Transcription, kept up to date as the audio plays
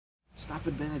Stop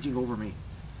advantaging over me.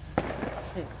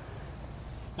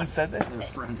 Who said that? Their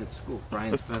friend at school.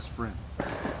 Brian's best friend.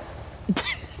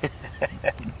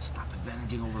 Stop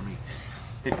advantaging over me.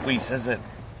 Wait, he says it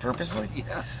purposely?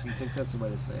 Yes, he thinks that's the way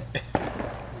to say it.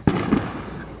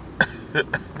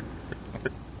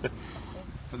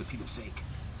 For the Pete's sake.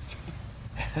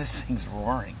 This thing's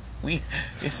roaring.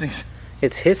 This thing's...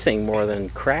 It's hissing more than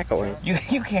crackling. You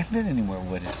can't fit any more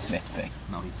wood in that thing.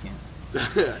 No, he can't.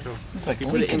 It's like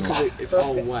Put it in because it's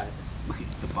all wet. Look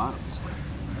at the bottom.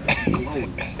 It's like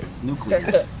glowing.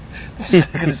 Nucleus. This is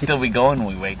going to still be going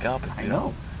when we wake up. I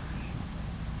know.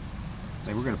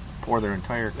 Like we're going to pour their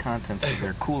entire contents of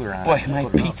their cooler on. Boy, my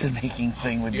pizza making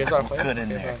thing would go good in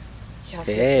there.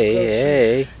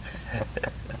 Hey.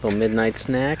 Little midnight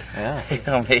snack. Yeah.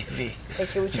 Maybe. Hey,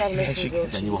 can we try to make some grilled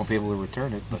cheese? Then you won't be able to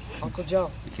return it, but Uncle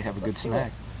Joe. you can have a good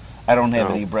snack. I don't have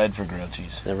No. any bread for grilled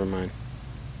cheese, Never mind.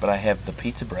 but I have the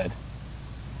pizza bread.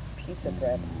 Pizza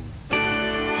bread.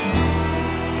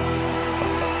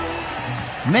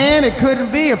 Man, it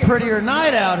couldn't be a prettier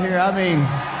night out here. I mean,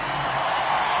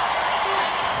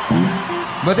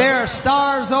 but there are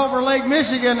stars over Lake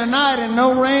Michigan tonight and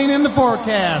no rain in the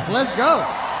forecast. Let's go.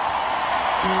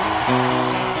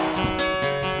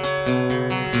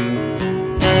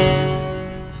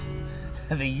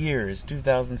 The year is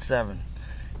 2007,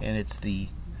 and it's the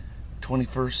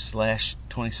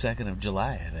 21st/22nd of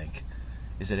July, I think.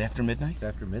 Is it after midnight? It's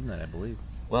after midnight, I believe.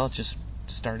 Well, it just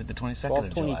started the 22nd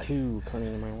of July. 12:22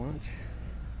 according to my watch.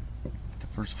 The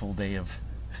first full day of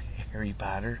Harry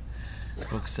Potter,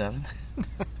 Book 7.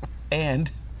 And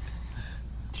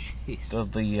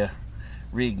the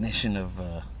reignition of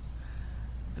the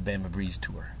Bama Breeze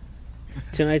Tour.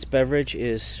 Tonight's beverage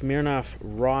is Smirnoff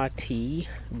Raw Tea,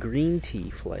 green tea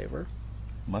flavor.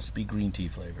 Must be green tea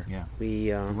flavor. Yeah.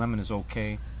 We The lemon is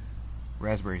okay.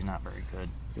 Raspberry's not very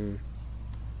good.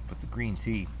 But the green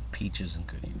tea. Peach isn't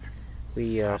good either.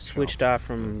 we switched off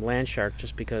from Landshark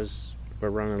just because we're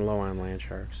running low on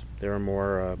Landsharks. There are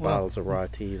more bottles of raw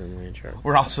tea than Landshark.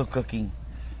 We're also cooking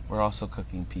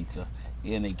pizza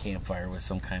in a campfire with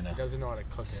some kind of Doesn't know how to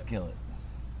cook it. skillet.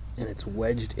 And it's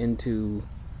wedged into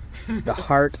the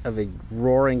heart of a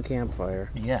roaring campfire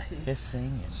Yeah,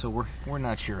 hissing. So we're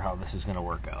not sure how this is going to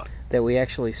work out. that we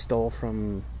actually stole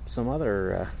from some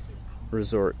other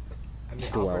resort And the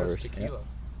dwellers. Alvarez tequila.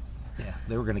 Yeah,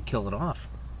 they were going to kill it off.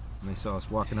 And they saw us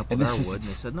walking up with And our this is- wood, and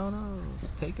they said, no,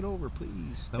 take it over,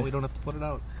 please. Now we don't have to put it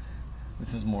out.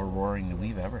 This is more roaring than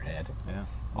we've ever had. Yeah.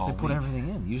 All We put week. everything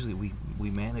in. Usually we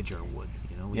manage our wood,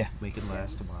 we Yeah. make it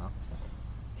last a while.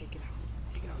 Take it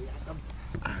out.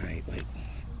 All right, wait.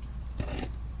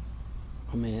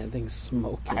 Oh man, that thing's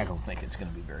smoking. I don't think it's going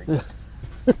to be very good.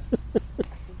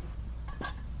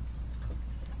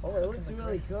 Oh, it looks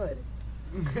really good.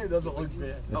 It doesn't look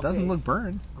bad. It doesn't look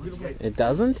burned. It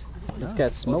doesn't? It's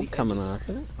got smoke coming off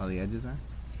it. Oh, the edges are?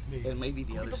 And maybe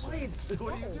the other side.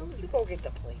 What are you doing? You go get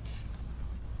the plates.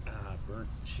 Burnt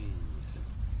cheese.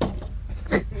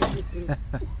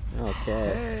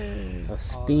 Okay. A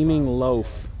steaming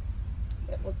loaf.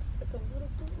 It's a little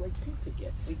bit like pizza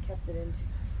gets. We kept it in.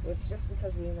 It's just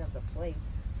because we didn't have the plates.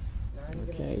 Now I'm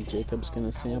gonna Okay, mix it Jacob's all gonna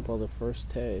out. sample the first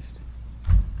taste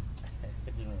It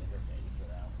didn't really hurt me to sit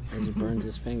out. as he burns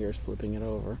his fingers flipping it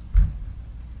over.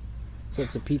 So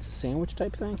it's a pizza sandwich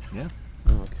type thing? Yeah.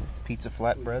 Oh, okay. Pizza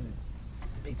flatbread,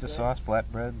 pizza sauce,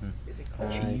 flatbread, and Is it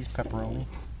cheese, I see. pepperoni.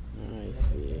 I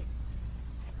see.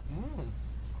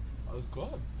 That was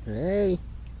good. Hey,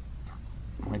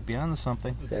 Might be onto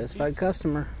something. satisfied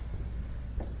customer.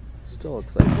 Still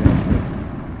looks like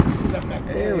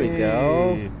Jack There we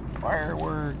go. Hey,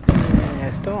 fireworks. Yeah,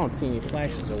 I still don't see any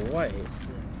flashes of white.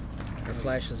 Or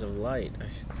flashes of light, I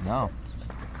should say. No.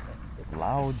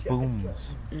 Loud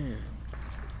booms. Mm.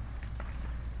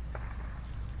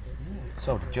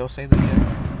 So, did Joe say that yet?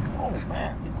 Oh,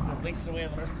 man. It's the Wasted Away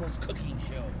on the North Coast cooking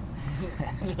show.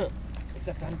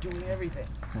 Except I'm doing everything.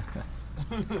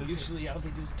 Usually all they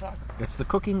do is talk. It's the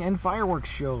cooking and fireworks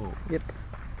show. Yep.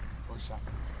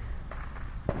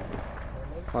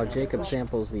 While Jacob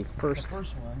samples the first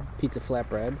First one. pizza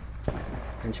flatbread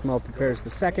and Schmo prepares the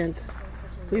second,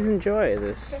 please enjoy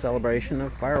this celebration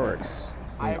of fireworks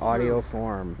in audio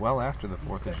form. Well after the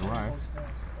 4th of July.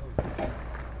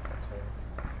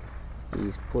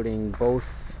 He's putting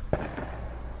both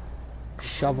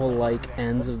shovel-like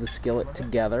ends of the skillet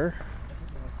together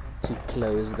to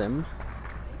close them.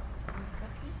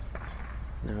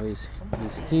 Now he's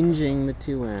hinging the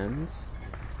two ends,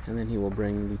 and then he will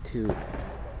bring the two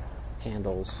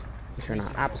handles, which are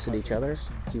now opposite each other.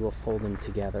 He will fold them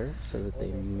together so that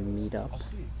they meet up. I'll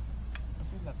see.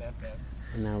 This is not that bad.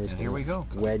 And now he's And here we going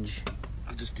go. to wedge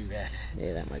I'll just do that.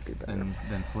 Yeah, that might be better.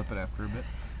 Then flip it after a bit.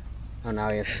 Oh, now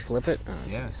he has to flip it? Oh,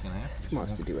 Yeah, geez. it's gonna have to. He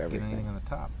wants to do Get anything everything. on the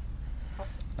top.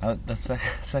 The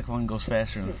second one goes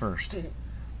faster than the first,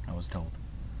 I was told.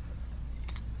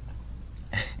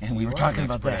 And we were talking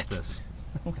about that. This.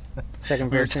 Second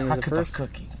We were version is the talking about first?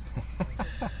 cooking.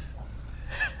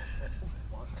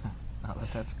 Now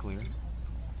that that's clear.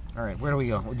 All right, where do we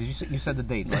go? You said the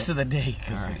date, right? This is the day,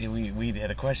 because All right. we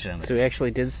had a question on it. So we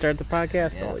actually did start the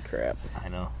podcast? Yeah. Holy crap. I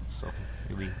know. So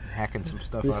we'll be hacking some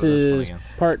stuff This out of this one is again.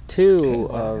 part 2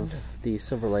 Okay, of the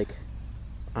Silver Lake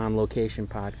On Location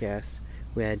podcast.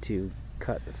 We had to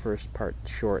cut the first part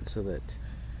short so that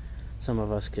some of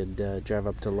us could drive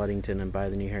up to Ludington and buy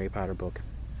the new Harry Potter book.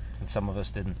 And some of us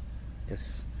didn't.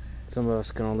 Yes. Some of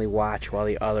us can only watch while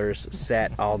the others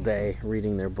sat all day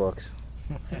reading their books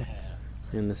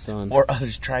in the sun. Or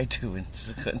others tried to and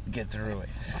just couldn't get through it.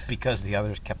 Because the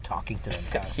others kept talking to them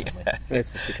constantly. Yeah.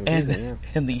 It's just too confusing,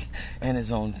 And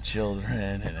his own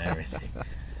children and everything.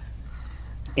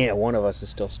 yeah, one of us is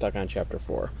still stuck on chapter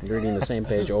 4, reading the same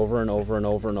page over and over and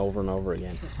over and over and over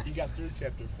again. You got through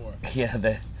chapter 4. Yeah,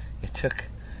 it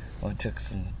took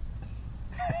some.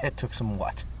 It took some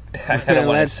what? I don't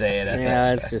want to Let's- say it. Yeah,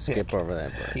 let's just skip over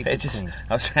that part. Keep It it just, clean.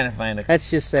 I was trying to find a Let's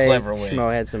just say clever way.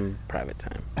 Schmo had some private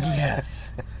time. Yes.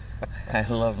 I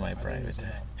love my private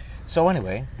time. So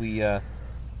anyway, we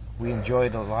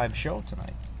enjoyed a live show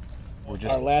tonight. We're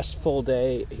just Our last full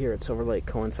day here at Silver Lake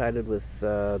coincided with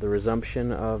the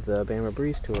resumption of the Bama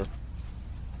Breeze tour.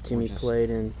 Jimmy just- played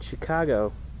in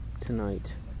Chicago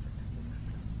tonight.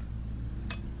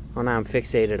 Oh, now I'm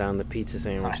fixated on the pizza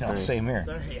sandwich I know, thing. same here.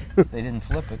 Sorry. They didn't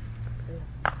flip it.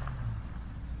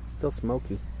 Still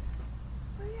smoky.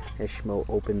 As Schmo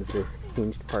opens the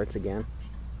hinged parts again.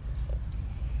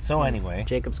 So anyway,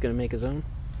 Jacob's gonna make his own.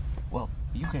 Well,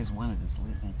 you guys wanted this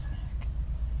late night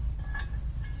snack.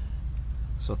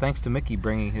 so thanks to Mickey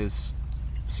bringing his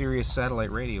Sirius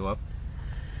satellite radio up.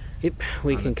 Yep,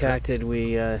 we On the trip. concocted,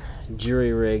 we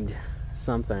jury rigged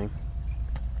something.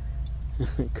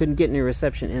 Couldn't get any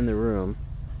reception in the room,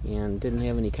 and didn't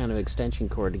have any kind of extension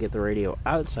cord to get the radio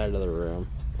outside of the room.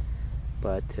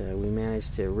 But we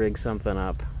managed to rig something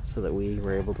up so that we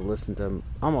were able to listen to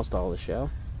almost all the show.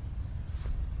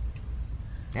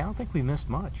 Yeah, I don't think we missed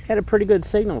much. Had a pretty good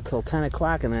signal till 10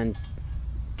 o'clock, and then,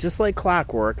 just like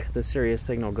clockwork, the Sirius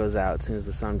signal goes out as soon as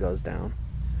the sun goes down.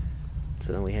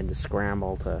 So then we had to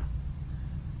scramble to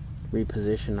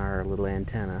reposition our little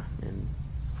antenna and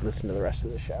listen to the rest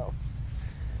of the show.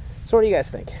 So what do you guys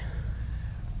think?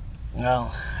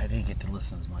 Well, I didn't get to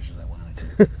listen as much as I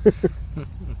wanted to.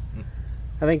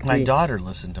 I think My daughter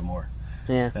listened to more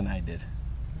Yeah. than I did.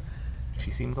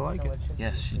 She seemed to like it.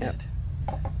 Yes, she Yep. did.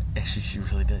 Actually, she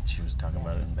really did. She was talking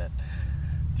about it in bed.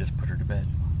 Just put her to bed.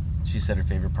 She said her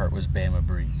favorite part was Bama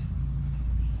Breeze.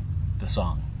 The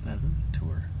song, that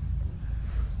tour.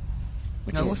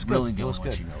 Which No, it is was good. really It the was only one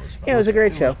good. she knows. Yeah, it was a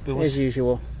great It show, was- it was- as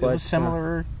usual. It But, was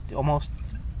similar, almost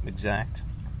exact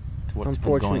to what's been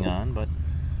going Unfortunately- on, but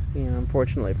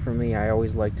unfortunately for me, I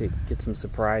always like to get some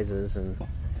surprises, and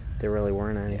there really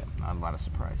weren't any. yeah, not a lot of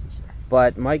surprises there.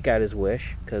 But Mike got his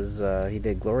wish, because he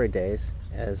did Glory Days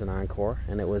as an encore,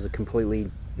 and it was a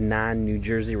completely non-New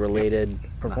Jersey related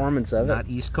performance of it. Not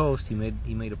East Coast. He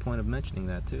made a point of mentioning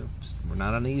that too. We're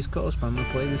not on the East Coast, but I'm gonna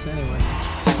play this anyway.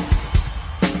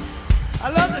 I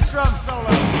love the drum solo.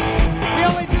 We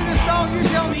only do this song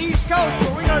usually on the East Coast,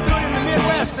 but we're gonna do it in the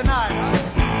Midwest tonight.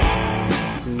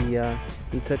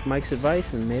 He took Mike's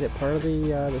advice and made it part of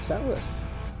the set list.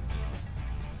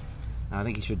 I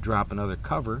think he should drop another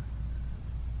cover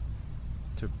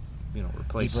to, He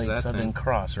replace played that. Southern thing.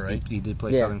 Cross, right? He did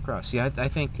play Yeah. Southern Cross. See, I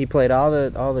think He played all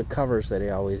the covers that he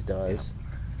always does,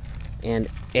 and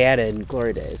added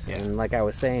Glory Days. Yeah. And like I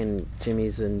was saying,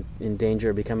 Jimmy's in danger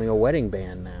of becoming a wedding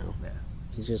band now. Yeah.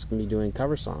 He's just gonna be doing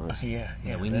cover songs. Yeah,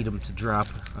 we need him to drop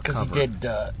a Because cover. he did,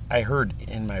 I heard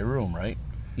in my room, right?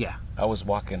 Yeah, I was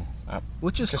walking,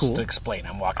 which is just cool. to explain,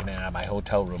 I'm walking in out of my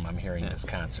hotel room, I'm hearing Yeah. this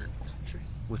concert.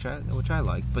 which I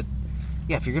like. But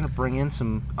yeah, if you're gonna bring in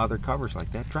some other covers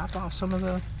like that, drop off some of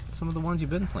the ones you've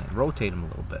been playing. Rotate them a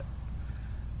little bit.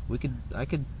 I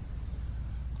could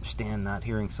stand not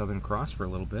hearing Southern Cross for a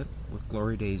little bit with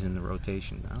Glory Days in the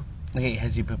rotation now. Hey,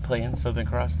 has he been playing Southern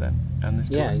Cross then on this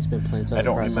tour? Yeah, he's been playing I Southern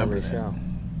don't Cross remember every that. show.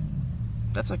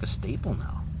 That's like a staple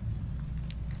now.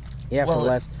 Yeah, Well,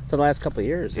 for the last couple of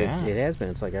years, Yeah. it has been.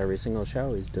 It's like every single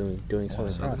show he's doing Southern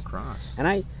Southern Cross. Cross. And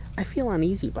I feel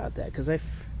uneasy about that because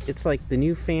it's like the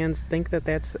new fans think that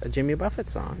that's a Jimmy Buffett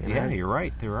song. And Yeah, I- you're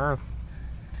right. The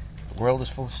world is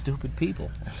full of stupid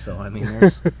people. So I mean,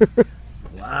 there's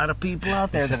A lot of people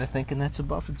out there that are thinking that's a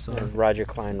Buffett song. Roger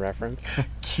Klein reference.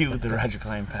 Cue the Roger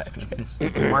Klein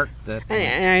podcast. Mark that.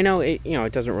 And I know it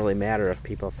doesn't really matter if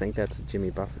people think that's a Jimmy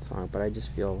Buffett song, but I just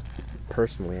feel,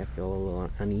 personally, I feel a little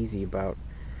uneasy about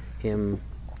him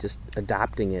just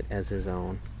adopting it as his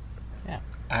own.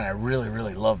 And I really,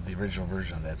 really love the original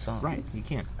version of that song. Right, you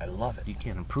can't. I love it. You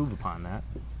can't improve upon that.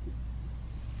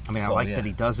 I mean, I So, like yeah. that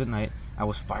he does it, and I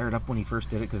was fired up when he first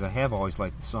did it because I have always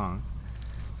liked the song.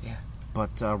 Yeah.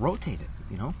 But rotate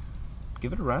it,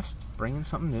 give it a rest, bring in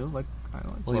something new. Like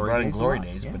Well, he brought in Days a Glory lot,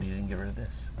 Days, yeah. but he didn't get rid of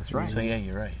this. That's right. So yeah,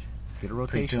 you're right. Get a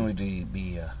Pretty soon rotation we'd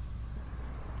be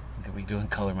doing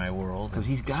Color My World because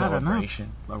and he's got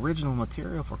Celebration. enough original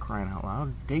material for crying out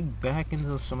loud. Dig back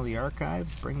into some of the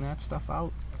archives, bring that stuff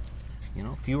out.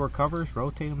 Fewer covers,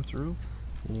 rotate them through.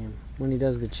 Yeah. When he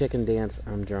does the chicken dance,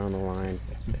 I'm drawing the line.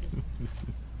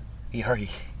 He already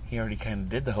kind of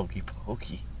did the Hokey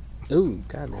Pokey. Ooh,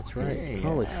 God, that's right. Hey,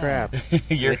 Holy crap.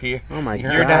 You're here. Oh my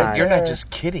You're God. not just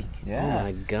kidding. Oh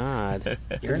my God.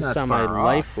 You're just not saw my far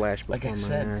life off. flash before Like I my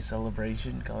said, eyes.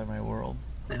 Celebration, Color My World.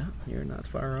 Yeah, you're not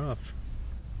far off.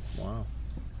 Wow.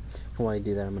 While I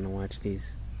do that, I'm going to watch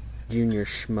these junior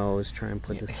schmoes try and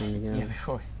put this thing together. Yeah,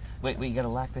 before. Wait, you gotta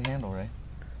lock the handle, right?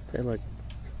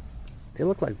 They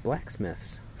look like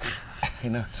blacksmiths. I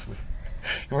know it's weird.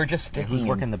 We're just sticking. Who's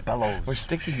working the bellows? We're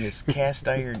sticking this cast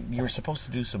iron. You were supposed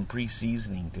to do some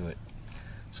pre-seasoning to it,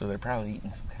 so they're probably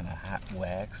eating some kind of hot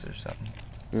wax or something.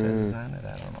 It says it's on it.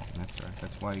 I don't know. That's right.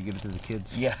 That's why you give it to the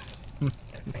kids. Yeah.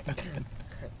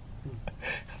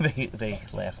 they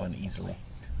laugh uneasily.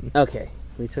 Okay,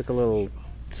 we took a little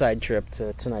side trip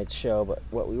to tonight's show, but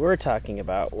what we were talking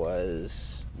about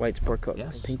was White Sport Coat,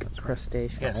 Yes, Pink that's right.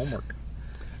 Crustacean. Yes. Homework.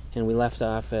 And we left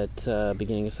off at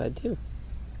beginning of side 2.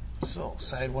 So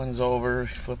side one's over.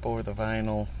 Flip over the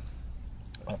vinyl.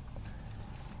 Oh.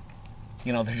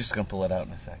 They're just gonna pull it out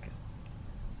in a second.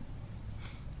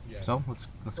 So let's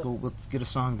go. Let's get a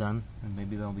song done, and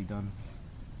maybe they'll be done,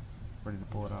 ready to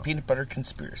pull it out. Peanut Butter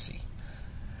Conspiracy.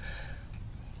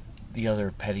 The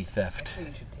other petty theft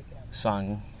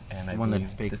song, and I The one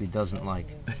that believe Bakley doesn't like.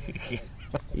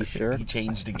 You sure? He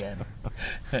changed again.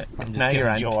 I'm just Now you're giving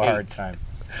on Joe a tape. hard time.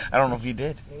 I don't know if you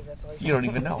did. Maybe that's why You don't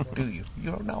even know, do you?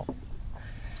 You don't know.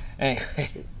 Anyway,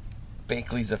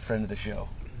 Bakley's a friend of the show.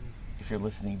 If you're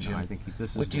listening, Jim, No, I think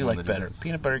this is what the do you one like that better, is.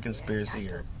 Peanut Butter Conspiracy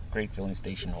or Great Filling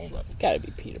Station Holdup? It's got to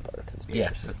be Peanut Butter Conspiracy.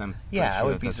 Yes. But I'm Yeah, pretty I sure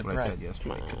would be that's what I said surprised.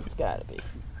 Come on, yesterday. it's got to be.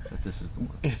 That this is the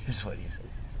one. It is what he says.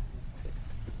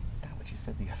 It's not what you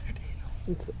said the other day,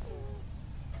 though. It's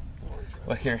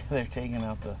Well, here they're taking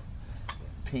out the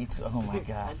pizza. Oh my I'll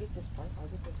God! get this part.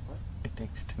 It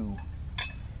takes two.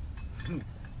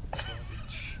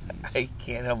 I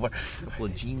can't help but. A couple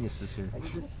of geniuses here. I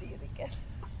need to see it again.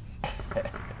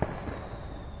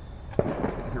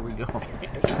 Here we go.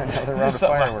 Another round of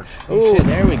fireworks. Oh, shit,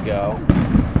 there we go.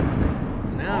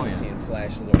 Now Oh, I'm yeah. seeing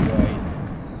flashes of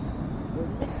white.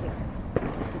 We're missing.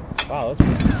 Wow,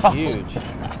 that's huge.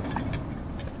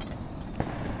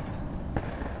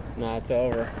 No, it's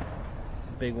over.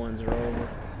 The big ones are over.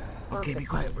 Okay, be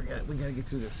quiet. We gotta get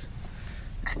through this.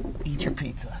 Eat your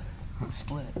pizza.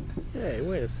 Split it. Hey,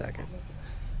 wait a second.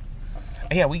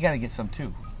 Yeah, we gotta get some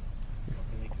too.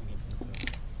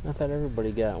 I thought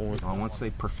everybody got one. Well, once they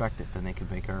perfect it, then they can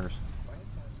make ours.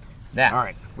 Now, All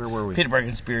right, where were we? Peanut Butter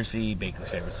Conspiracy, Bakley's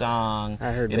favorite song.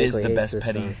 I heard It is Bakley the hates best this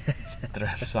petty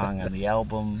theft song on the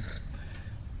album.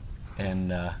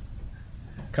 And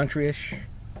Countryish,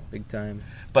 big time.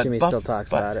 but Jimmy Buff- still talks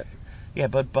but- about it. Yeah,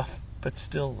 but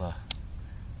still more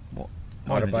than just-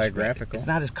 Autobiographical. It's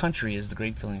not as country as the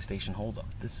Great Filling Station Holdup.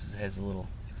 This has a little,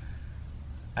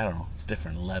 I don't know, it's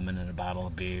different. Lemon and a bottle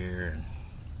of beer, and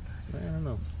I don't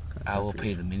know. I will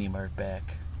pay the mini mart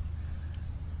back.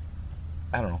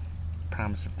 I don't know.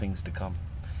 Promise of things to come.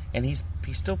 And he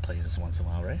still plays this once in a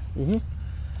while, right? Mm-hmm.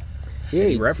 Yeah,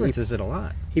 He references it a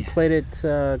lot. He played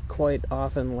it quite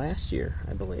often last year,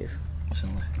 I believe.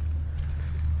 Somewhere.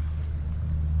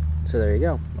 So there you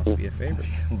go. Must be a favorite.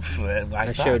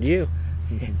 I showed you.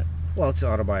 Well, it's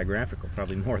autobiographical,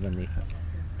 probably more than the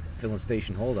filling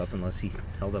station holdup, unless he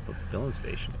held up a filling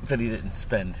station That he didn't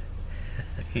spend.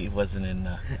 He wasn't in.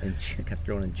 and got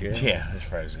thrown in jail. Yeah, as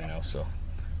far as we know. So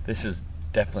this is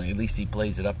definitely, at least he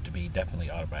plays it up to be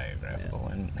definitely autobiographical.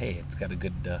 And hey, it's got a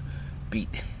good beat.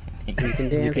 You can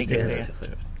dance You to can it. dance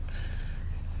to it.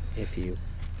 If you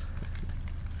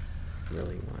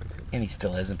really want to. And he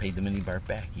still hasn't paid the mini bar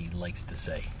back, he likes to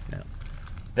say. Yeah.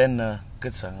 Then,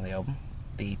 good song on the album,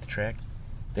 the 8th track,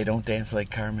 They Don't Dance Like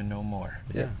Carmen No More.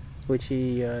 Yeah. Which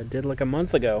he did like a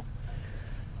month ago.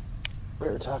 We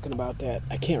were talking about that.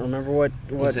 I can't remember what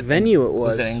Was it venue it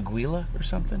was. Was it Anguilla or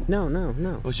something? No.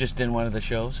 It was just in one of the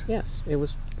shows? Yes, it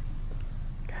was.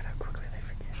 God, how quickly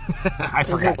they forget. I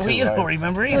forgot Well, too. you don't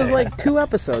remember It either. was like 2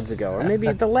 episodes ago, or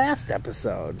maybe the last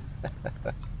episode.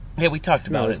 Yeah, we talked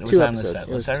No, about it was it. It 2 was on the episodes. set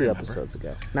It was list. I 2 remember. episodes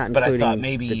ago, not But I including thought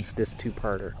maybe- this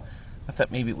 2-parter. I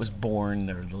thought maybe it was Born,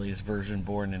 or the latest version,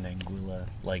 Born in Anguilla.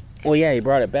 Like, Well, yeah, he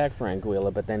brought it back for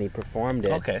Anguilla, but then he performed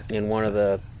it Okay. in one of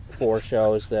the 4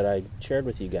 shows that I shared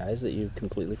with you guys that you've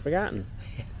completely forgotten.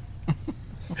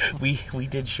 we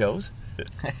did shows.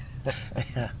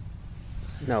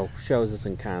 No, shows as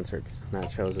in concerts,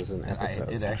 not shows as in I episodes.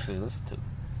 did actually listen to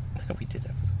it. We did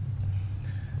episodes.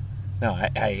 No,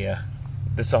 I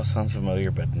this all sounds familiar,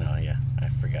 but no, yeah, I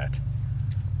forgot.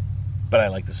 But I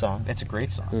like the song. It's a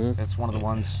great song. Mhm. It's one of the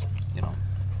ones,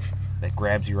 that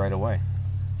grabs you right away.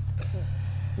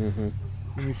 Mm-hmm.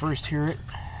 When you first hear it,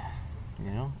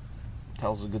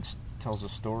 tells a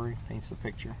story, paints the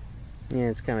picture. Yeah,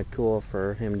 it's kind of cool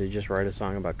for him to just write a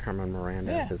song about Carmen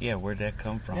Miranda. Yeah. 'cause Yeah, where'd that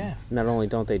come from? Yeah. not only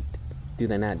do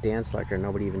they not dance like her,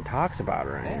 nobody even talks about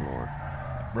her anymore.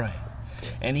 Right.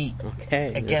 And he, Okay,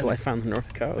 Again- there's life on the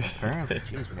North Coast. Apparently,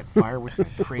 jeez, we had fireworks,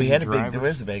 crazy we had drivers. there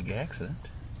was a big accident.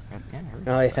 Yeah, I heard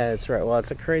Oh yeah, that's right. Well,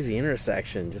 it's a crazy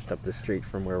intersection just up the street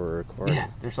from where we're recording. Yeah,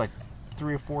 there's like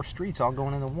 3 or 4 streets all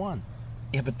going into one.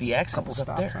 Yeah, but the accident Couple was up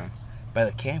stop there signs. by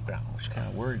the campground, which kind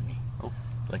of worried me. Oh.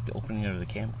 Like the opening of the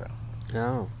campground.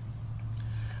 Oh,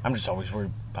 I'm just always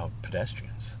worried about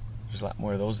pedestrians. There's a lot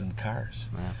more of those than cars.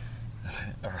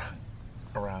 Yeah.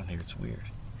 around here, it's weird.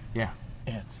 Yeah.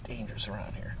 Yeah, it's dangerous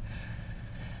around here.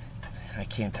 I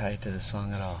can't tie it to this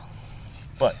song at all.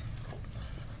 But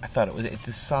I thought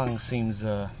this song seems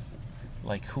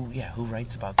like who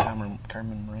writes about Carmen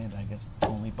Miranda? I guess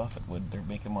only Buffett would. They're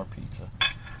making more pizza.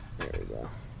 there we go.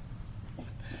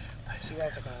 So you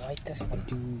guys are gonna like this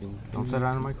one. Don't set it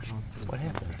on the microphone. What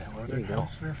happened? There you go.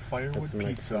 Housefair That's Firewood the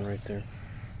Pizza. microphone right there.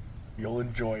 You'll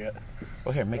enjoy it.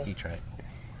 Oh, here, Mickey, try it.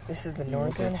 This is the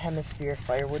Northern Hemisphere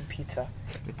Firewood Pizza.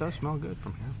 It does smell good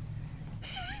from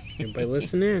here. Everybody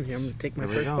listen in. Here, I'm going to take my There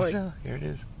we first go. bite. So, here it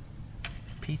is.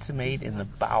 Pizza made in the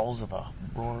bowels of a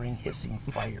roaring, hissing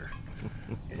fire.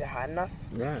 Is it hot enough?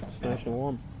 Yeah, it's nice and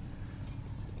warm.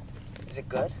 Is it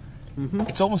good? Mm-hmm.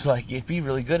 It's almost like it'd be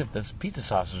really good if this pizza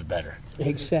sauce was better.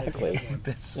 Exactly.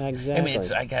 That's, Exactly. I mean,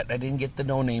 I didn't get the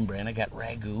no-name brand. I got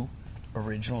Ragu,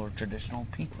 original or traditional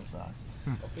pizza sauce.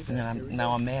 And then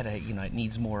I'm mad at it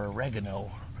needs more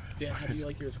oregano. Dan, how do you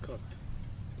like yours cooked?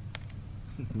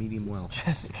 Medium well.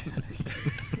 Just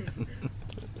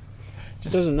It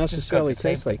doesn't necessarily just got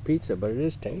the same taste like pizza, but it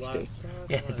is A lot tasty. of sauce,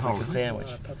 Yeah, it's like a sandwich.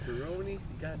 Pepperoni. You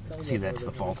gotta tell me See, about that's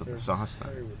the fault of the Northern sauce, then.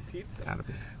 Firewood Pizza. Gotta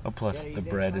be. Oh, plus the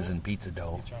bread is in pizza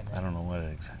dough. I don't know what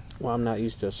it is. Well, I'm not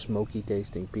used to smoky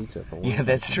tasting pizza for one. Yeah,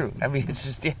 that's true. I mean, it's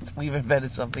just we've invented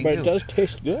something But new. it does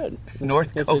taste good.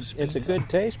 North It's Coast a pizza. good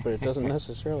taste, but it doesn't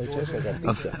necessarily taste like a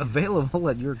pizza. Available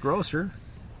at your grocer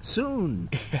soon.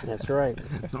 That's right.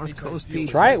 North Coast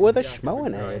Pizza. Try it with a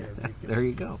schmoenade. There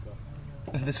you go.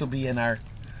 This will be in our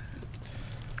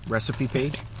Recipe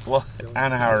page. on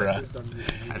our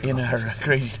in our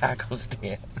crazy taco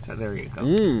stand. So there you go.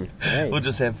 Mmm. Hey. We'll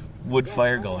just have wood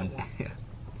fire going.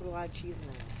 Put a lot of cheese in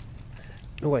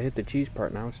there. Oh, I hit the cheese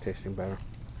part. Now it's tasting better.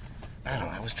 I don't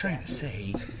know. I was trying to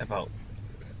say about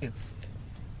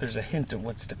there's a hint of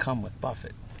what's to come with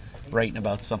Buffett, writing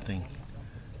about something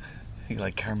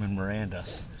like Carmen Miranda.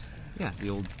 Yeah, the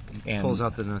old And- pulls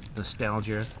out the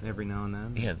nostalgia every now and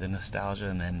then. Yeah, the nostalgia,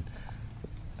 and then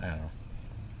I don't know.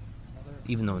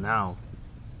 Even though now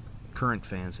current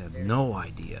fans have no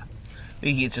idea.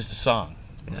 It's just a song.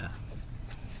 Yeah.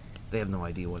 They have no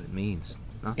idea what it means.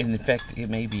 Huh? And in fact, it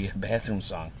may be a bathroom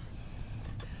song.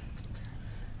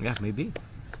 Yeah, maybe.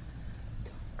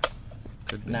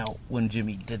 Could be. Now, when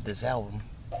Jimmy did this album,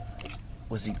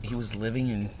 was he was living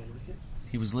in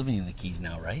the Keys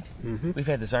now, right? Mm-hmm. We've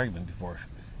had this argument before.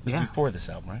 It was Yeah. before this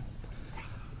album, right?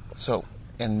 So,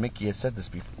 and Mickey had said this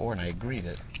before, and I agree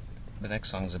that the next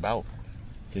song's about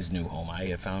his new home. I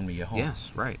have found me a home.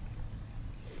 Yes, right.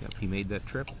 Yep, he made that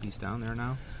trip. He's down there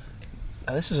now.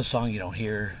 Now, this is a song you don't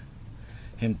hear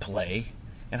him play,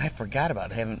 and I forgot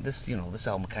about having this. This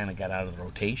album kind of got out of the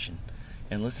rotation,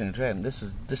 and listening to it. And this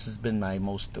has been my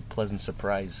most pleasant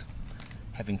surprise,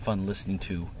 having fun listening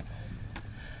to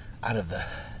out of the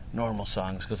normal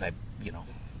songs, because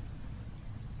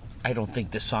I don't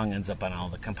think this song ends up on all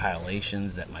the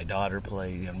compilations that my daughter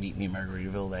played. Meet Me in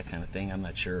Margaritaville, that kind of thing. I'm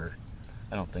not sure.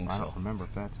 I don't think I so. don't remember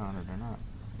if that's on it or not.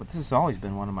 But this has always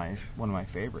been one of my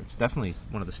favorites. Definitely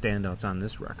one of the standouts on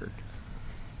this record.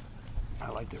 I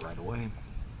liked it right away.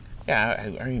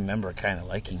 Yeah, I remember kind of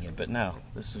liking it, but no,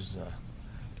 this was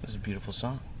It was a beautiful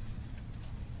song.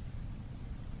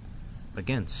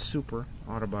 Again, super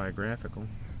autobiographical,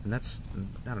 and that's,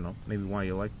 I don't know, maybe why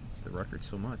you like the record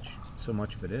so much. So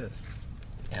much of it is.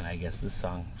 And I guess this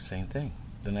song, same thing.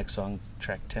 The next song,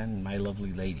 track 10, My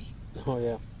Lovely Lady. Oh,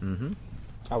 yeah. Mm-hmm.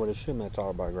 I would assume that's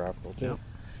autobiographical, too. Yep.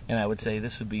 And I would say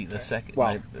this would be the second. Well,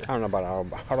 I don't know about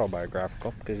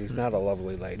autobiographical, because he's not a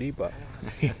lovely lady, but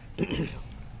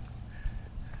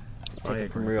taken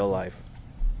from real life.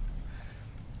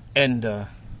 And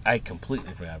I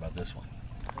completely forgot about this one.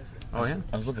 Oh, yeah?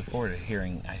 I was looking forward to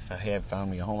hearing If I Had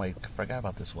Found Me a Home. I forgot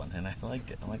about this one, and I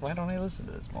liked it. I'm like, why don't I listen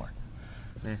to this more?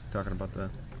 Yeah, talking about the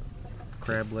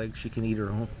crab legs. She can eat her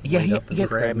own. Yeah, right yeah, up in yeah.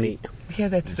 crab meat. Yeah,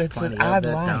 that's There's an plenty of odd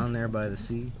that line. down there by the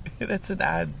sea. That's an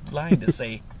odd line to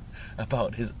say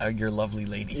about your lovely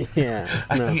lady. Yeah.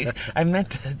 No. I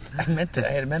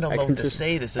had mental note to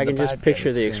say this. In I can the just podcast.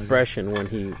 picture the expression when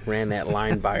he ran that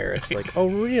line by her. It's like, oh,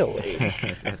 really?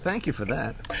 Thank you for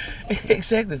that.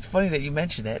 Exactly. It's funny that you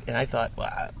mentioned that, and I thought,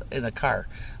 well, in the car,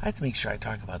 I have to make sure I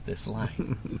talk about this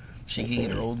line. She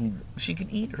can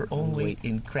eat her own weight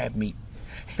in crab meat,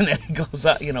 and then it goes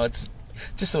out. It's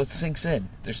just so it sinks in.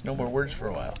 There's no more words for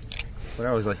a while. But I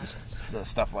always like the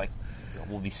stuff like,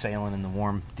 we'll be sailing in the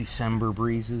warm December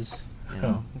breezes,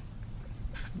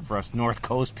 for us North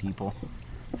Coast people.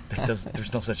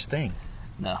 There's no such thing.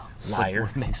 No. Liar.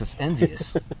 What makes us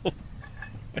envious.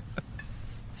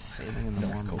 Sailing in the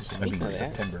warm December.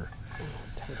 September.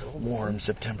 Warm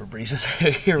September breezes.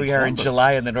 Here we are in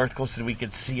July on the North Coast, and we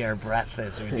can see our breath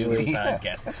as we do this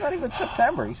podcast. That's not even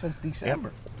September. He says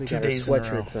December. We 2 got our days in a row.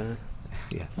 sweatshirts on.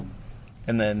 Yeah.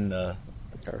 And then Our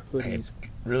I had hoodies.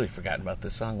 really forgotten about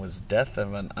this song was Death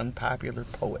of an Unpopular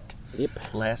Poet.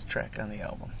 Yep. Last track on the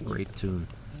album. Great tune.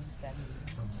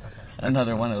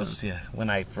 Another one of those, when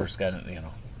I first got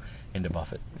into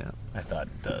Buffett. Yeah. I thought,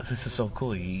 this is so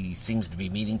cool. He seems to be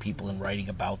meeting people and writing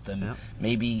about them, Yeah.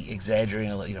 maybe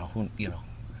exaggerating a little,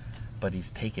 but he's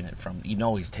taking it from,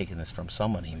 he's taking this from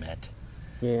someone he met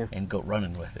Yeah. and go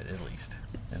running with it, at least.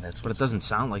 And that's But what it doesn't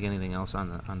sound like anything else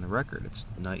on the record. It's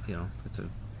nice, it's a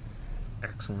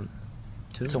excellent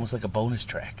tune. It's almost like a bonus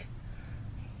track.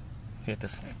 You have to,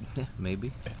 Yeah,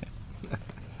 maybe.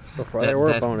 Before there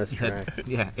were bonus tracks.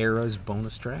 Yeah, Era's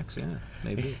bonus tracks, yeah,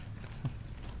 maybe.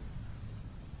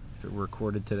 If it were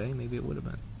recorded today, maybe it would have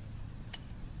been.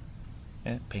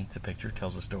 it paints a picture,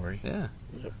 tells a story, Yeah.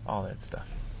 all that stuff.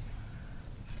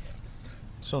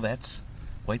 So that's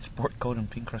White Sport Coat and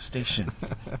Pink Crustacean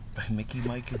by Mickey,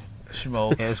 Mike, and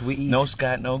Schmo. As we eat. No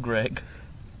Scott, no Greg.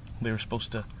 They were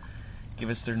supposed to give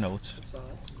us their notes.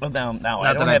 Well, now Not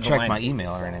I that don't I have the checked line. my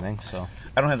email or anything, so.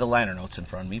 I don't have the liner notes in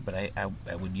front of me, but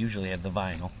I would usually have the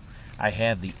vinyl. I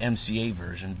have the MCA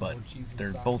version, but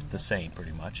they're both the same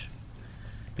pretty much,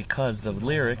 because the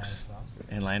lyrics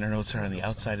and liner notes are on the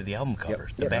outside of the album cover,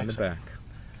 the on back the side. back.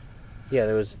 Yeah,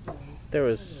 there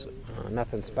was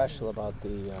nothing special about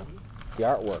the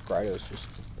artwork, right? It was just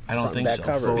I don't something think back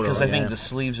so, cover. because I think yeah. the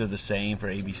sleeves are the same for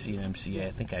ABC and MCA.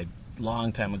 I think I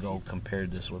long time ago compared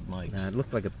this with Mike's, It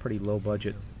looked like a pretty low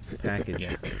budget package.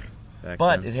 Yeah. back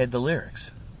but then. it had the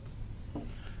lyrics.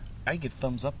 I give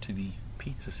thumbs up to the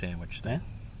pizza sandwich then.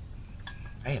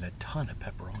 I had a ton of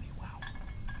pepperoni. Wow.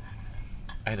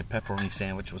 I had a pepperoni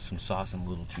sandwich with some sauce and a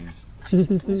little cheese.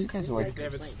 These guys are Like like to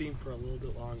have it steamed for a little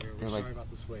bit longer. We're They're sorry like- about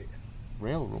this wait.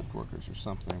 railroad workers or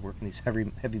something. They're working these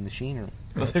heavy machinery.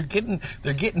 Well, they're getting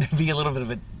to be a little bit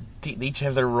of a. They each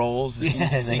have their roles.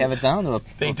 Yeah, they have it down to a.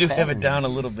 They a do have it pattern. down a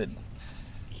little bit.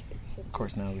 Of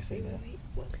course, now we say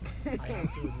that. I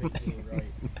have to admit you were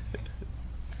right.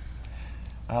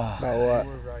 Ah, About what?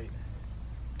 You were right.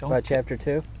 don't About chapter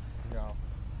 2? No.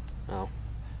 Oh.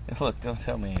 look. Don't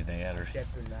tell me anything, Adder.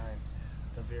 Chapter 9.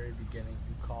 The very beginning.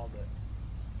 You called it.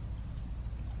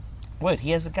 Wait,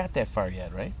 he hasn't got that far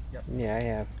yet, right? Yes. Yeah, I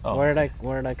have. Oh. What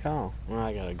did I call? Well,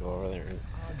 I gotta go over there and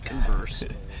converse.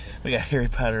 We got Harry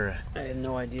Potter, I had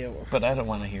no idea. but I don't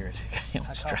want to hear it. I'm I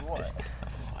distracted. thought what?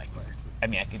 Fine. I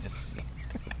mean, I could just see.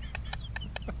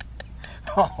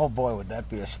 Oh boy, would that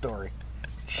be a story?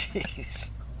 Jeez.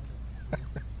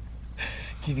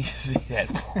 Can you see that?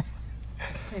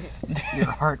 Your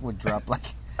heart would drop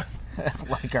like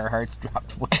our hearts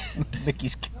dropped when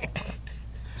Mickey's camera.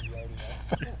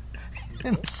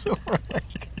 And so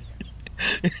like,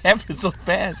 It happened so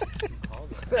fast.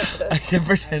 I kept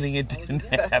pretending it didn't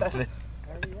happen.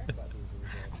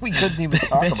 we couldn't even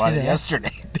talk That about it didn't yesterday.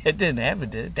 happen. That didn't happen,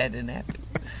 did it? That didn't happen.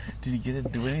 Did he get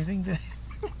it? Do anything? To...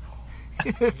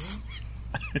 It's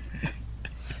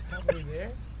Somebody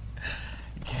there?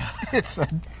 it's a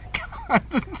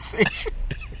condensation.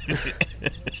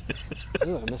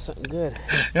 Ooh, I missed something good.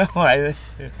 No,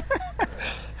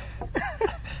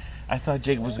 I thought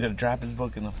Jacob was going to drop his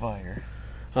book in the fire.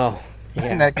 Oh, And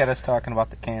yeah. that got us talking about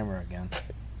the camera again.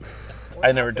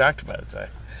 I never talked about it, so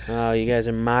Oh, you guys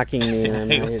are mocking me, and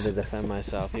I'm It not here was- to defend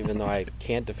myself, even though I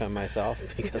can't defend myself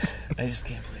because I just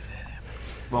can't believe that happened.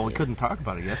 Well, we couldn't talk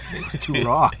about it yesterday. It was too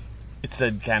raw. It's a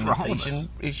all of us. condensation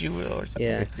issue or something.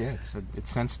 yeah. It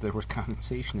sensed there was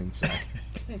condensation inside.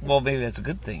 Well, maybe that's a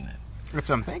good thing then. That's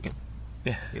what I'm thinking.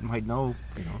 Yeah. It might know,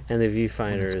 And the when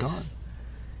viewfinder it's is, gone.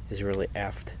 is really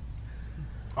effed.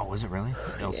 Oh, is it really?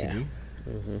 LCD?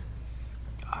 Mm-hmm.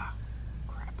 Ah,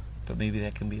 crap. But maybe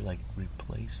that can be like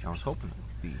replaced. I was hoping it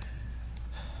would be.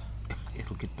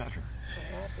 It'll get better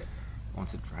What happened?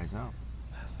 once it dries out.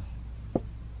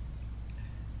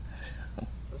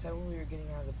 Was that when we were getting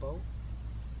out of the boat?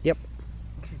 Yep.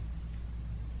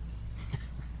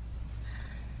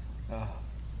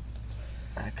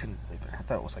 I couldn't believe it. I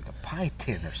thought it was like a pie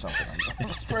tin or something. It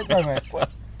was right by my foot.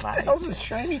 What the hell's this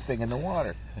shiny thing in the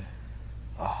water?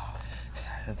 Oh,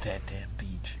 That damn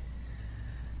beach.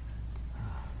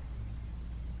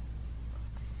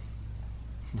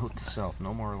 note to self: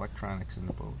 no more electronics in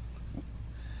the boat.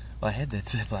 Well, I had that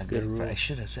Ziploc good bag. rule. I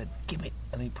should have said, "Give me."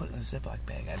 Let me put it in the Ziploc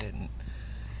bag. I didn't.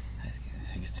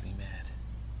 It gets me mad.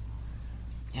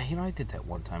 Yeah, I did that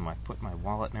one time. I put my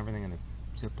wallet and everything in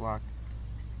a Ziploc,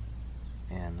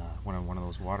 and went on one of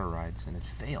those water rides, and it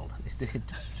failed.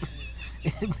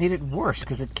 It made it worse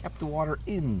because it kept the water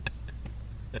in.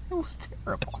 It was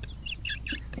terrible.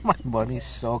 My money's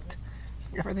soaked.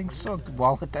 Everything's soaked.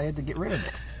 Wallet, I had to get rid of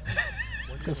it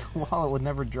because the wallet would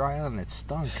never dry out, and it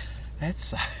stunk.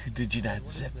 That's. Did you not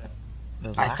zip the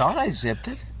lock? I thought I zipped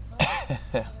it. I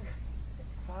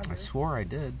Father, swore I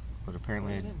did, but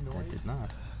apparently What's that I noise? did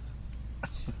not.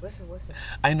 listen.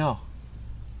 I know.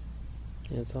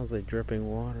 Yeah, it sounds like dripping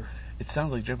water. It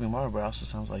sounds like dripping water, but it also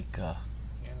sounds like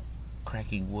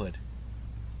cracking wood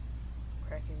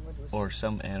Cracking wood was. or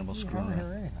some animal screwing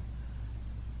around.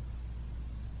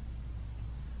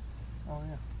 Oh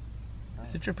yeah.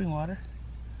 Is it dripping water?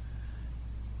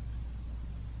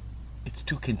 It's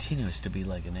too continuous to be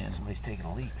like an animal. Somebody's taking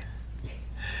a leak.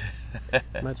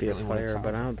 Might be really a what it fire,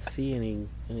 but sounds I don't see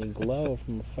any glow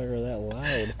from the fire that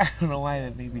loud. I don't know why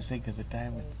that made me think of the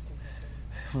time when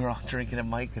we were all drinking at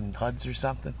Mike and Hud's or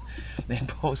something. Then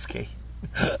postgate.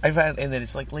 I found, and then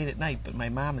it's like late at night, but my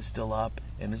mom is still up,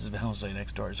 and Mrs. Van Helsey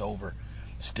next door is over,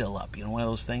 still up. You know, one of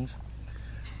those things.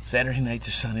 Saturday nights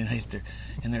or Sunday nights,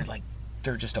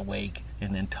 they're just awake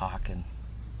and then talking.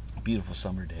 Beautiful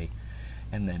summer day,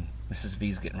 and then Mrs.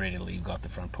 V's getting ready to leave, go out the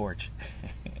front porch,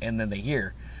 and then they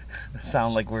hear the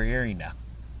sound like we're hearing now.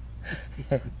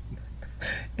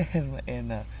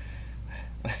 and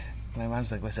my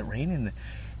mom's like, "Was it raining?"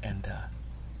 And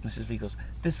Mrs. V goes,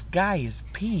 "This guy is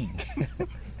peeing."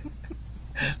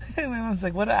 And my mom's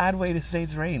like, "What an odd way to say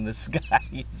it's rain. This guy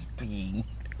is peeing."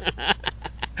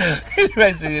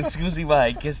 I said, "Excuse me, while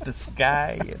I kiss the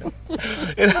sky,"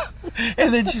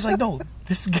 And then she's like, "No,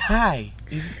 this guy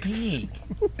is peeing."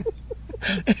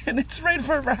 And it's right in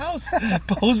front of our house.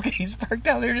 Posgate's parked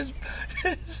down there, just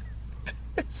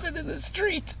sitting in the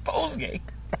street. Posgate.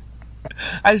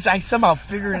 I somehow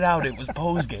figured it out. It was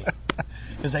Posgate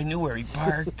because I knew where he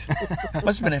parked.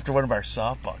 Must have been after one of our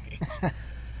softball games.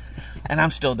 And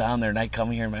I'm still down there, and I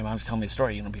come here, and my mom's telling me a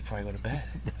story, before I go to bed.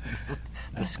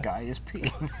 The sky is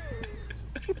peeing.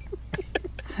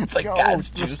 It's like Joe, God's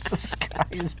just juice. the sky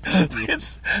is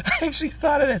peeing. I actually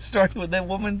thought of that story when that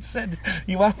woman said,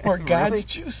 "You want more God's Really?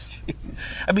 juice?"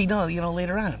 I mean, no,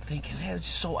 later on I'm thinking, man, it's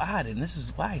just so odd, and this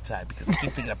is why it's odd, because I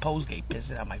keep thinking of Posgate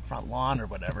pissing on my front lawn or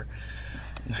whatever,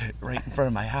 right in front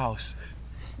of my house.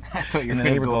 I thought you And were the going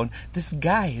to neighbor go. going, "This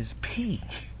guy is peeing."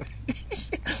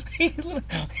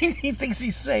 he thinks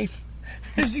he's safe.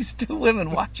 There's these two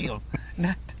women watching him,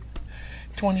 not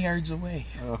 20 yards away.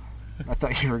 I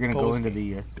thought you were going to go Posgate.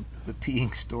 into the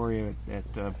peeing story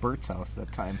at Bert's house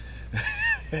that time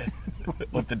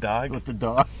With the dog. with the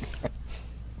dog.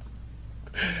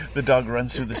 The dog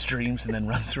runs through the streams and then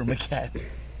runs through them again.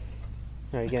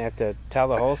 Now you're gonna have to tell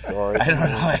the whole story. I don't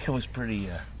know. It was pretty.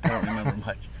 I don't remember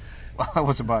much. Well, that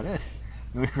was about it.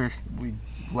 We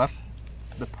left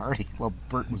the party. Well,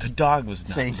 Bert was The dog was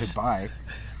nuts. saying goodbye.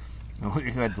 And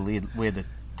we had to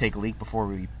take a leak before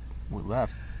we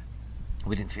left.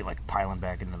 We didn't feel like piling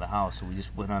back into the house, so we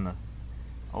just went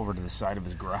over to the side of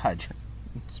his garage,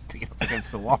 just beat up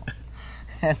against the wall,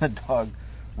 and the dog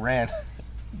ran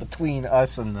between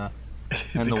us and the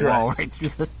wall garage. right through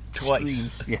the Twice.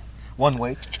 screams. Yeah, one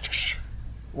way.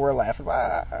 We're laughing.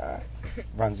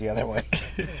 Runs the other way.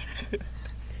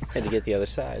 Had to get the other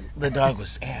side. The dog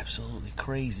was absolutely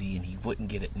crazy, and he wouldn't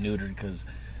get it neutered because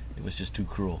it was just too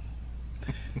cruel.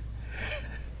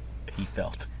 He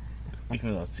felt.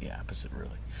 Even though it's the opposite,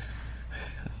 really.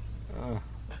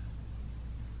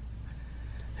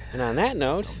 And on that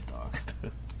note, Dog.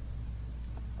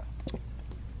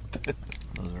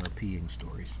 Those are our peeing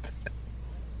stories.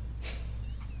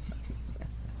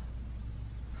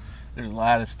 There's a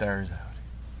lot of stars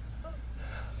out.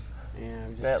 yeah,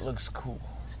 I'm just That looks cool.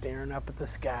 staring up at the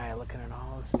sky, looking at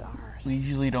all the stars. We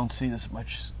usually don't see this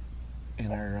much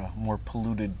in our more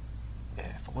polluted, If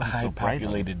it wasn't so bright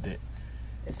out, high-populated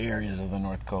It's areas of the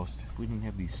North Coast. if we didn't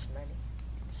have these not many,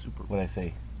 super. What'd I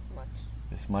say? much.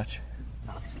 This much?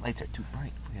 No, these lights are too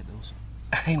bright. If we had those.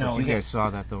 I know. You yeah. guys saw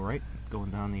that though, right? Going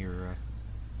down your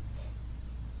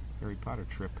Harry Potter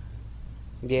trip.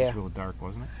 It Yeah. was real dark,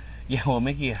 wasn't it? Yeah, well,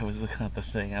 Mickey, I was looking at the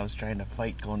thing. I was trying to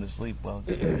fight going to sleep while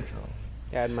she drove.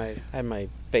 Yeah, I had my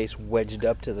face wedged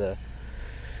up to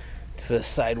the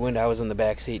side window. I was in the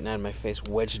back seat and I had my face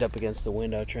wedged up against the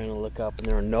window trying to look up, and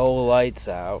there were no lights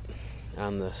out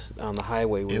on the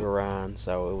highway we Yep. were on,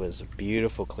 so it was a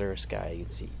beautiful clear sky. You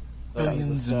can see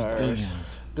Billions and stars.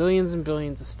 billions. And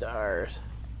billions of stars.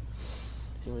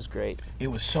 It was great. It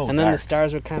was so And then the dark.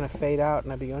 stars would kind of fade out,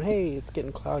 and I'd be going, "Hey, it's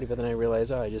getting cloudy," but then I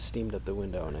realized, oh, I just steamed at the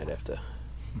window, and I'd have to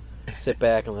sit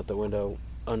back and let the window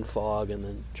unfog, and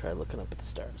then try looking up at the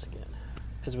stars again.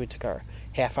 As we took our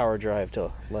half-hour drive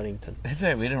to Ludington. That's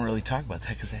right. We didn't really talk about that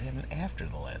because that happened after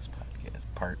the last podcast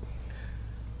part.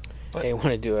 But- Hey, want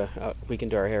to do we can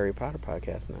do our Harry Potter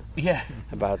podcast now Yeah,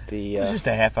 about the. it was just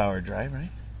a half-hour drive,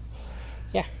 right?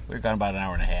 Yeah. We were gone about an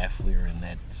hour and a half. We were in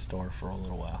that store for a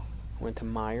little while. Went to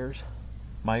Myers.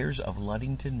 Myers of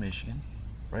Ludington, Michigan,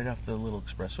 right off the little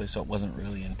expressway, so it wasn't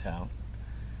really in town.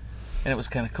 And it was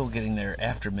kind of cool getting there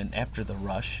after the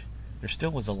rush. There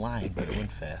still was a line, but it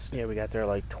went fast. Yeah, we got there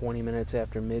like 20 minutes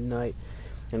after midnight,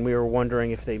 and we were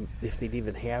wondering if they'd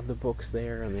even have the books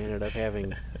there, and they ended up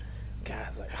having,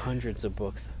 God, like hundreds of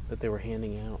books that they were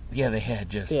handing out. Yeah, they had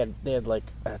just They had like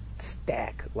a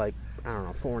stack, like I don't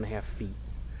know, 4.5 feet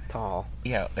tall.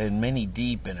 and many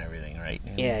deep and everything, right?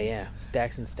 And Yeah,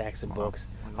 stacks and stacks of Wow. books,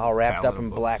 Like a all wrapped pallet up of in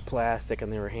books. black plastic,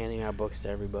 and they were handing out books to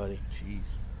everybody. Jeez.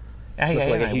 I, It looked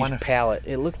like a I huge wanna- pallet.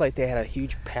 It looked like they had a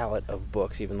huge pallet of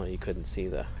books, even though you couldn't see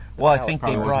the. Well, I pallet. think they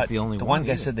Probably wasn't brought the only one one guy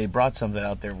either. said they brought something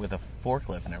out there with a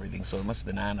forklift and everything, so it must have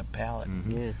been on a pallet.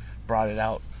 Yeah. Brought it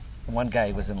out. One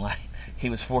guy was in line. He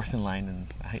was fourth in line,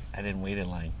 and I didn't wait in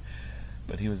line,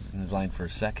 but he was in his line for a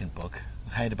second book.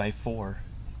 I had to buy 4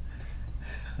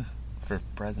 for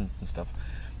presents and stuff.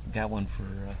 Got one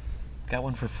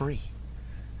for free.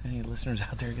 Any listeners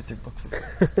out there get their book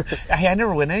for free? I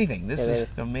never win anything. This Yeah, is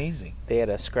amazing. They had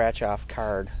a scratch-off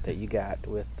card that you got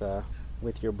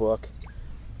with your book,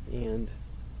 and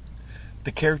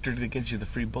The character that gives you the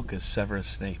free book is Severus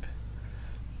Snape.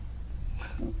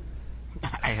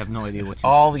 I have no idea what you.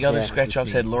 All the other Yeah.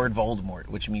 scratch-offs had Lord Voldemort,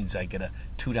 which means I get a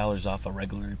 $2 off a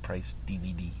regularly priced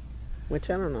DVD. which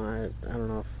I don't know. I don't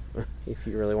know if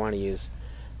you really want to use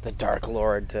the Dark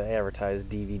Lord to advertise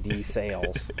DVD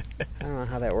sales. I don't know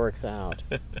how that works out.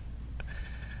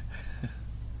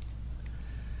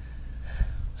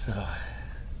 So,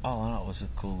 all in all, it was a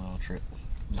cool little trip.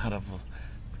 A lot of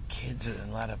kids and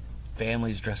a lot of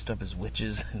families dressed up as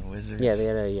witches and wizards. Yeah, they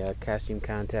had a costume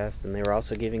contest, and they were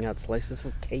also giving out slices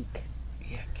of cake,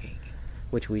 Yeah, cake.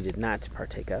 which we did not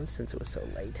partake of since it was so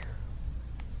late.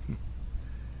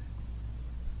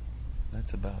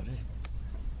 That's about it.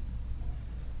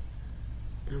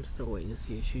 I'm still waiting to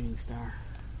see a shooting star,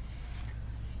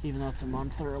 even though it's a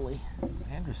month early.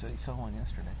 Andrew said he saw one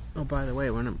yesterday. Oh, by the way,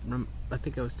 I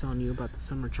think I was telling you about the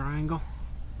Summer Triangle.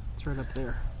 It's right up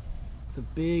there. It's a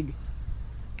big,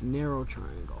 narrow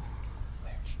triangle.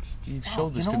 You've Oh,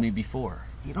 showed this you to know- me before.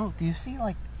 You know, do you see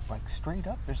like straight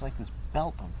up? There's like this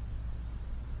belt of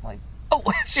like Oh,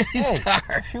 shooting hey, star!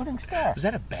 a shooting star. Was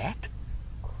that a bat?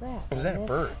 Crap. Or was that a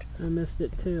bird? I missed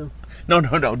it too. No.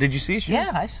 Did you see a shooting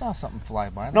Yeah, I saw something fly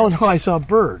by. No, I saw a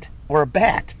bird. Or a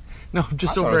bat. No,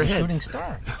 just I thought over it was our a heads. shooting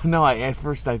star. No, at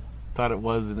first I thought it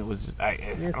was, and it was just, I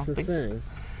That's don't the think... thing.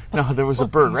 No, there was a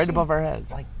Look, bird you right see, above our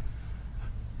heads. like-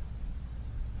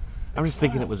 I'm just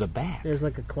thinking it was a bat. There's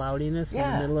like a cloudiness in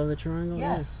Yeah. the middle of the triangle.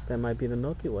 Yes. Yeah. That might be the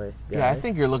Milky Way. Yeah, I guys.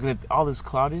 think you're looking at all this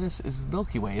cloudiness is the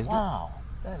Milky Way, isn't Wow,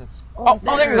 that is. Oh,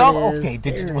 there you go. it is. Okay,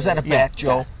 There was it that a is. bat,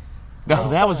 Joe? Yes. it? No,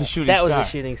 that was a shooting That was star. a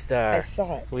shooting star. I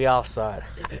saw it. We all saw it.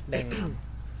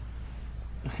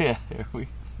 Yeah, there we.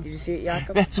 Did you see it,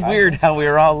 Jakob? That's weird how we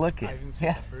were all looking. I didn't see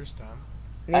Yeah. it the first time.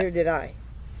 Neither did I.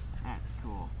 That's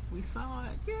cool. We saw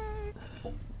it.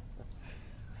 Yay!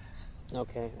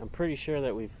 Okay, I'm pretty sure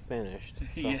that we've finished.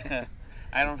 So. Yeah,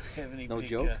 I don't have any No big,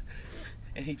 joke?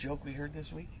 Any joke we heard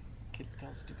this week? Kids tell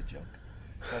a stupid joke.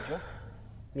 Got a joke?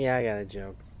 Yeah, I got a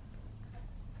joke.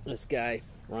 This guy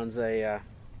runs a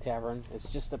tavern. It's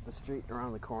just up the street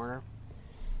around the corner.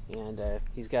 And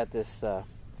he's got this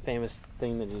famous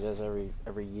thing that he does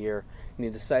every year. And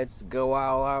he decides to go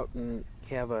all out and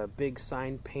have a big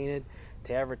sign painted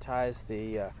to advertise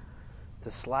the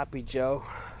Sloppy Joe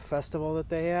festival that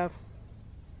they have.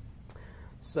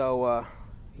 So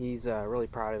he's really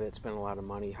proud of it, spent a lot of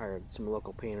money, hired some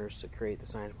local painters to create the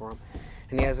sign for him.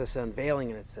 And he has this unveiling,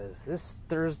 and it says, "This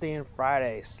Thursday and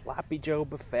Friday, Sloppy Joe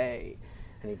Buffet."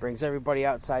 And he brings everybody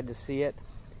outside to see it.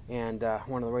 And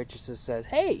one of the waitresses said,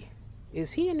 "Hey,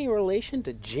 is he any relation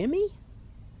to Jimmy?"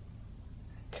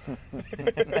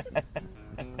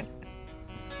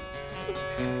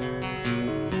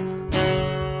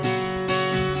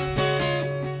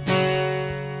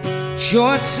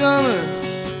 Short summers,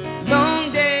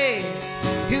 long days,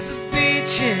 hit the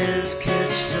beaches,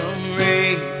 catch some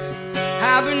rays,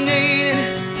 hibernating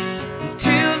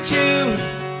until June,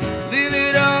 live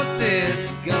it up,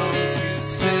 it's gone too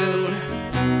soon.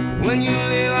 When you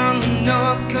live on the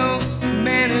North Coast,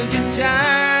 manage your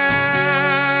time.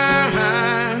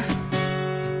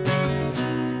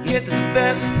 To get to the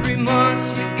best of 3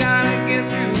 months, you gotta get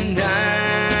through 9.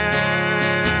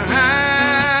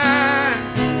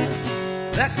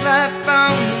 That's life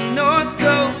on the North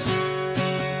Coast.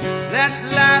 That's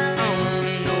life.